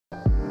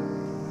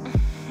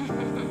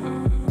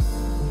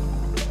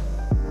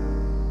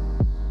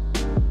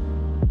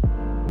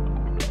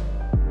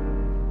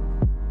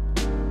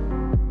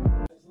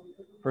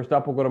First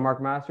up, we'll go to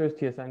Mark Masters,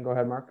 TSN. Go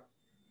ahead, Mark.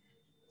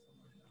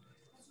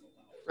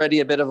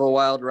 Freddie, a bit of a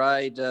wild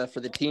ride for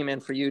the team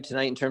and for you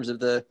tonight in terms of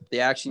the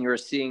action you were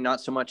seeing,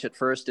 not so much at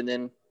first and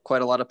then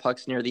quite a lot of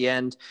pucks near the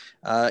end.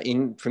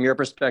 From your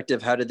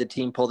perspective, how did the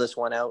team pull this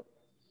one out?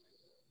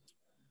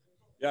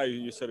 Yeah,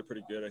 you said it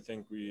pretty good. I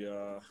think we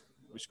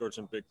scored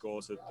some big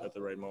goals at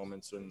the right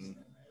moments, and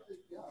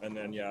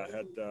then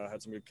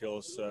had some good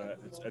kills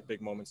at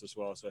big moments as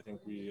well. So I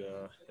think we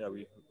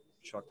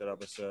chalked it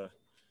up as a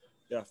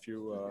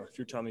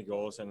few timely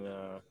goals and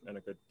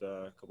a good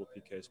couple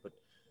PKs. But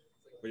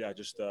yeah,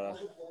 just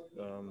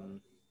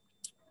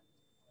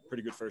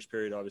pretty good first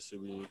period. Obviously,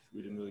 we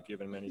didn't really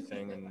give him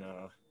anything and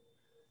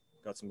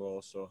got some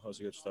goals, so that was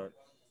a good start.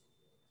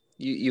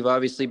 You've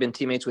obviously been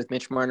teammates with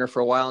Mitch Marner for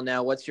a while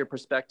now. What's your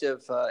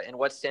perspective and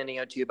what's standing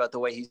out to you about the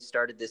way he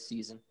started this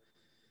season?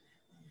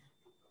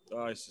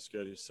 He's just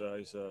good. He's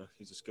a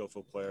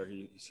skillful player.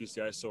 He sees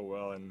the ice so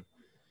well and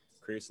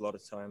creates a lot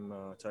of time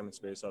and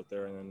space out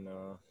there. And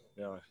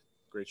then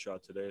great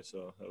shot today.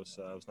 So it was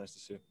nice to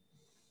see.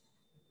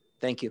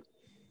 Thank you.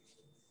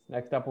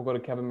 Next up, we'll go to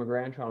Kevin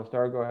McGran, Toronto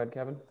Star. Go ahead,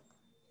 Kevin.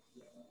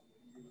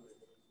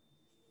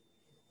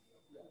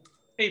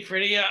 Hey,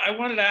 Freddie, I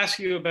wanted to ask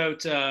you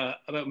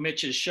about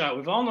Mitch's shot.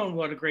 We've all known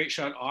what a great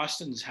shot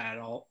Austin's had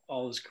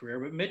all his career,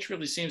 but Mitch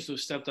really seems to have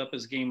stepped up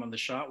his game on the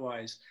shot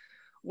wise.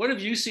 What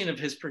have you seen of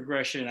his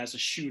progression as a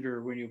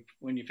shooter when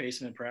you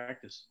face him in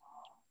practice?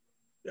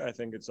 Yeah, I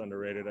think it's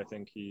underrated. I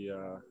think he's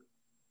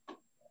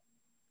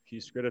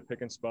good at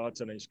picking spots,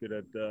 and he's good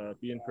at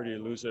being pretty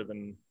elusive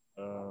and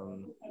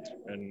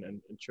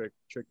trick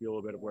you a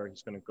little bit of where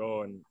he's going to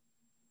go, and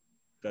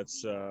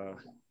that's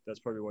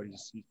probably what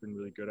he's been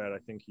really good at. I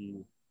think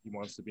he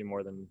wants to be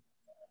more than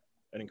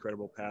an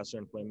incredible passer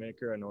and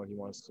playmaker. I know he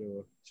wants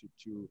to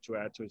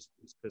add to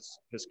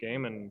his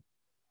game, and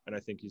I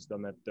think he's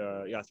done that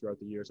throughout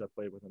the years I've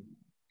played with him.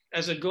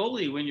 As a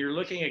goalie, when you're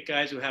looking at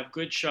guys who have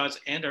good shots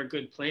and are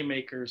good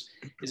playmakers,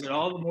 is it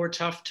all the more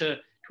tough to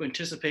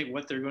anticipate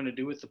what they're going to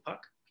do with the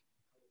puck?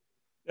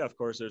 Yeah, of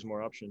course, there's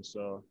more options.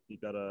 So you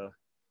gotta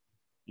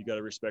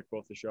respect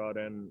both the shot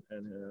and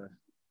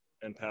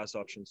pass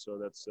options. So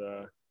that's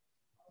the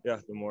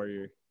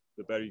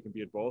better you can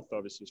be at both.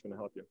 Obviously, it's going to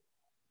help you.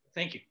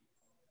 Thank you.